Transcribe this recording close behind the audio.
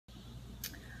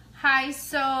Hi,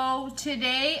 so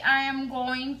today I am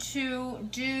going to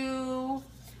do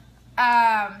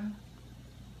a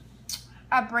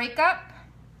breakup.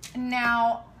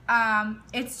 Now,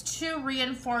 it's to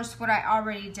reinforce what I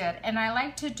already did. And I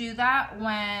like to do that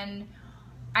when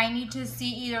I need to see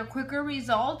either quicker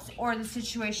results or the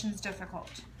situation's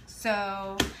difficult.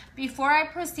 So before I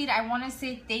proceed, I want to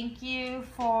say thank you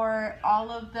for all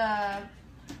of the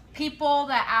people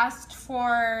that asked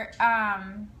for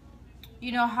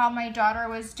you know, how my daughter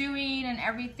was doing and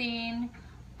everything.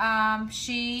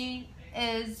 She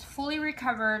is fully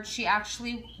recovered. She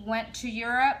actually went to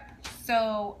Europe.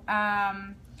 So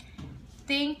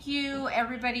thank you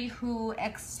everybody who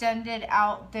extended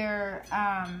out their,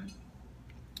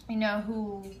 you know,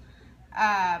 who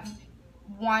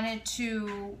wanted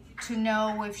to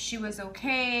know if she was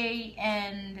okay,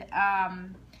 and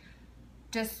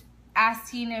just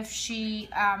asking if she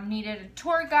needed a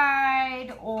tour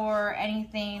guide or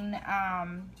anything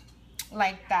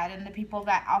like that, and the people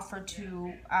that offered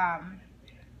to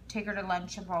take her to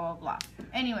lunch and blah blah blah.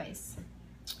 Anyways,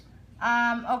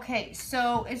 okay,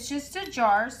 so it's just a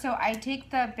jar. So I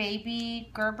take the baby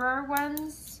Gerber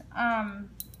ones,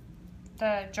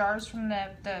 the jars from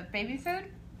the baby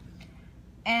food,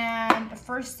 and the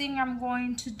first thing I'm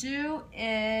going to do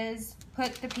is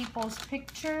put the people's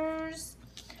pictures.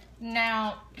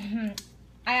 Now,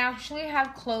 I actually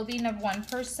have clothing of one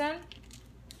person,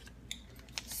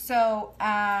 so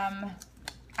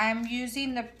I'm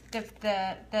using the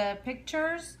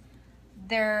pictures.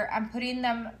 I'm putting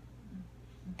them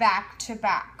back to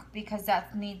back because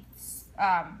that needs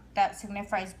that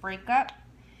signifies breakup.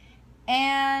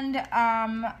 And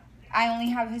I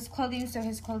only have his clothing, so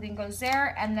his clothing goes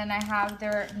there, and then I have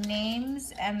their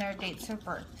names and their dates of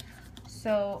birth.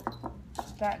 So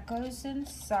that goes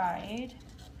inside.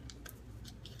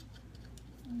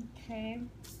 Okay.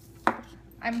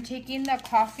 I'm taking the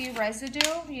coffee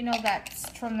residue, you know, that's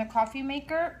from the coffee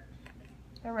maker.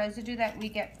 The residue that we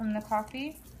get from the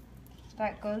coffee.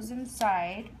 That goes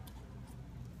inside.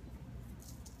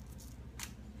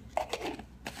 I'm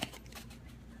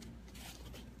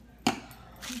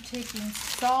taking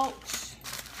salt.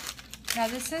 Now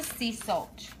this is sea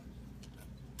salt.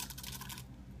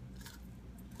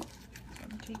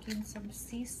 Taking some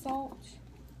sea salt.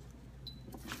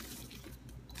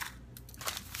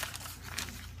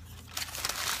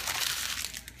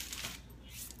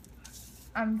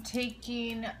 I'm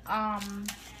taking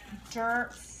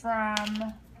dirt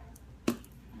from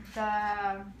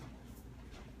the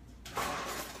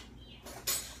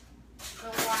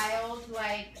wild,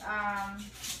 like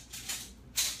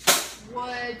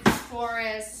woods,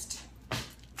 forest,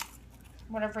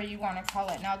 whatever you want to call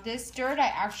it. Now this dirt I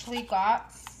actually got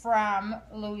from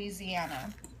Louisiana.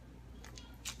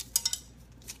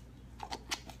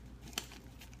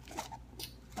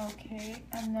 Okay,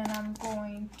 and then I'm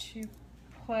going to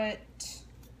put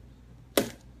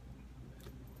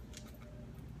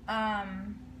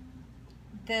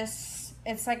this,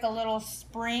 it's like a little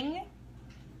spring.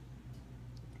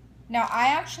 Now I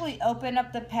actually open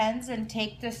up the pens and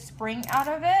take the spring out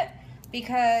of it,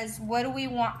 because what do we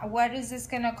want? What is this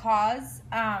gonna cause?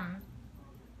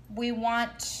 We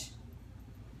want,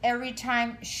 every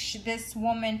time this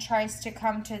woman tries to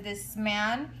come to this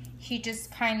man, he just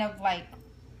kind of like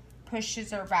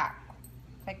pushes her back,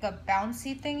 like a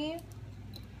bouncy thingy.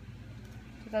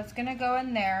 So that's gonna go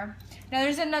in there. Now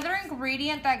there's another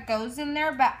ingredient that goes in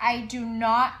there, but I do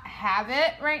not have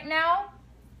it right now,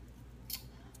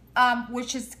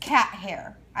 which is cat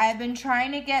hair. I've been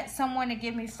trying to get someone to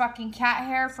give me fucking cat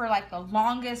hair for like the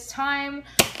longest time.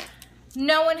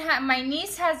 No one had. My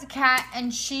niece has a cat,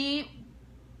 and she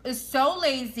is so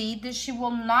lazy that she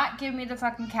will not give me the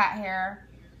fucking cat hair.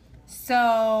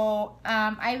 So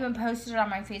I even posted it on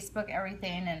my Facebook,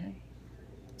 everything, and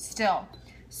still.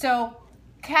 So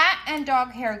cat and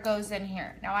dog hair goes in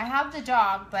here. Now I have the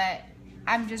dog, but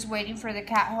I'm just waiting for the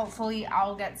cat. Hopefully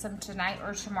I'll get some tonight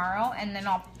or tomorrow, and then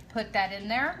I'll put that in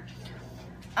there.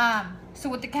 So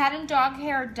what the cat and dog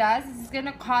hair does is it's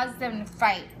gonna cause them to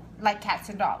fight like cats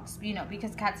and dogs, you know,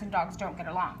 because cats and dogs don't get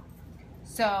along.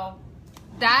 So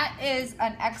that is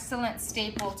an excellent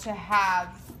staple to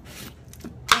have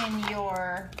in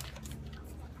your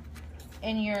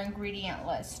ingredient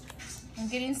list. I'm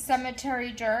getting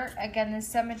cemetery dirt. Again, the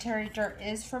cemetery dirt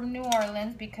is from New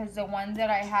Orleans, because the one that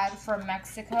I had from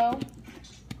Mexico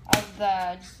of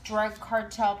the drug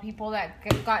cartel people that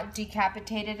got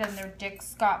decapitated and their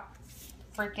dicks got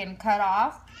freaking cut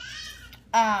off,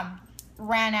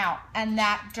 ran out, and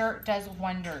that dirt does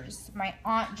wonders. My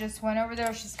aunt just went over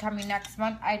there. She's coming next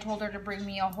month. I told her to bring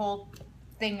me a whole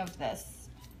thing of this.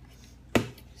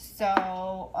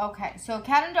 So, okay. So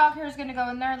cat and dog hair is going to go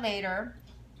in there later.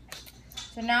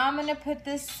 So now I'm going to put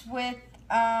this with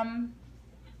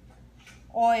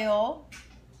oil.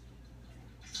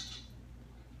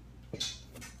 I'm just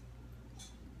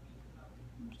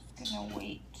going to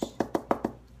wait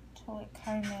till it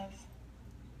kind of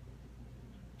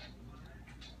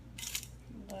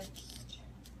lifts.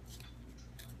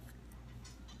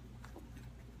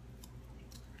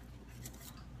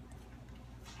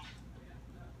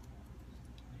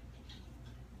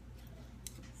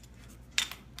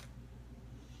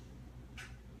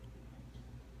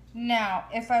 Now,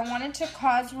 if I wanted to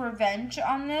cause revenge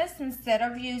on this, instead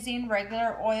of using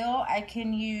regular oil, I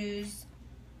can use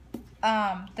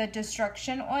the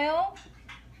destruction oil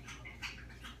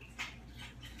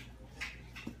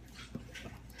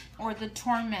or the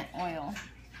torment oil.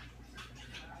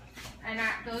 And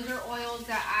those are oils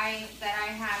that I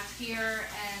have here,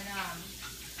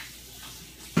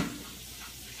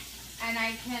 and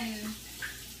I can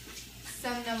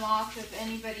send them off if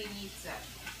anybody needs it.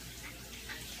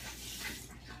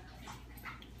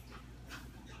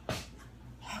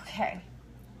 Okay,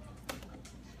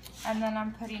 and then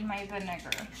I'm putting my vinegar.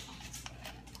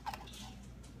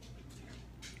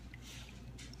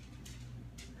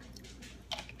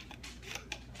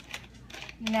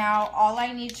 Now all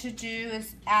I need to do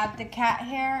is add the cat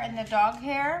hair and the dog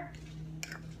hair.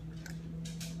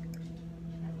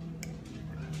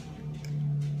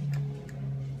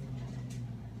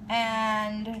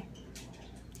 And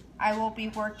I will be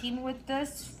working with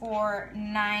this for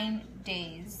 9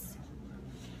 days.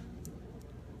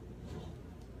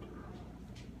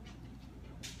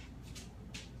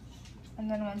 And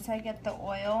then once I get the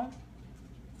oil,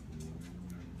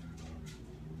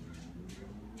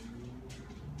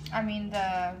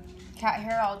 the cat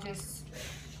hair, I'll just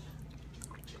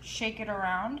shake it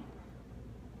around.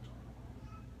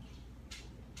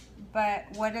 But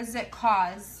what does it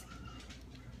cause?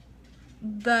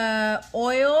 The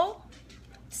oil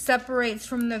separates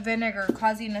from the vinegar,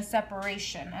 causing a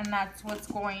separation, and that's what's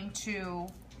going to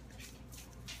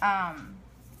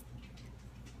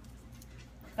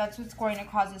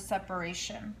cause a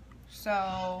separation.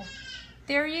 So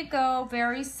there you go,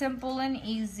 very simple and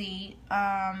easy.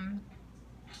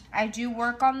 I do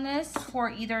work on this for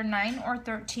either 9 or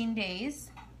 13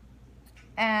 days.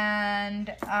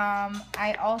 And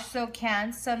I also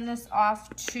can send this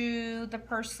off to the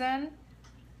person,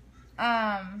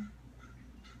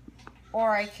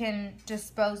 or I can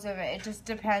dispose of it. It just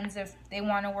depends if they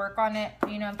want to work on it,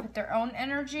 put their own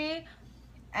energy.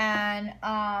 And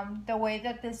the way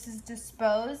that this is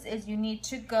disposed is you need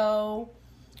to go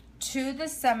to the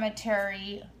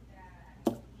cemetery.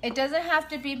 It doesn't have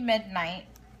to be midnight.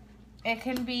 It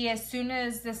can be as soon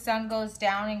as the sun goes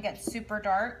down and gets super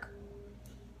dark.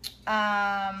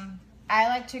 I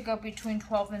like to go between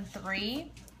 12 and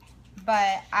 3,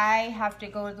 but I have to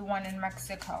go to the one in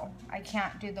Mexico. I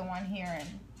can't do the one here in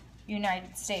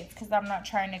United States because I'm not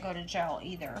trying to go to jail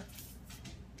either.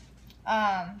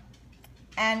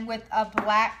 And with a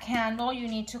black candle, you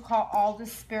need to call all the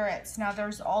spirits. Now,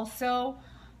 there's also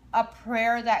a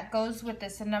prayer that goes with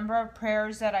this, a number of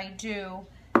prayers that I do,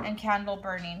 and candle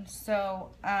burning.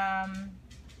 So,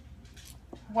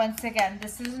 once again,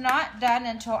 this is not done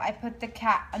until I put the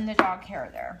cat and the dog hair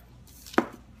there.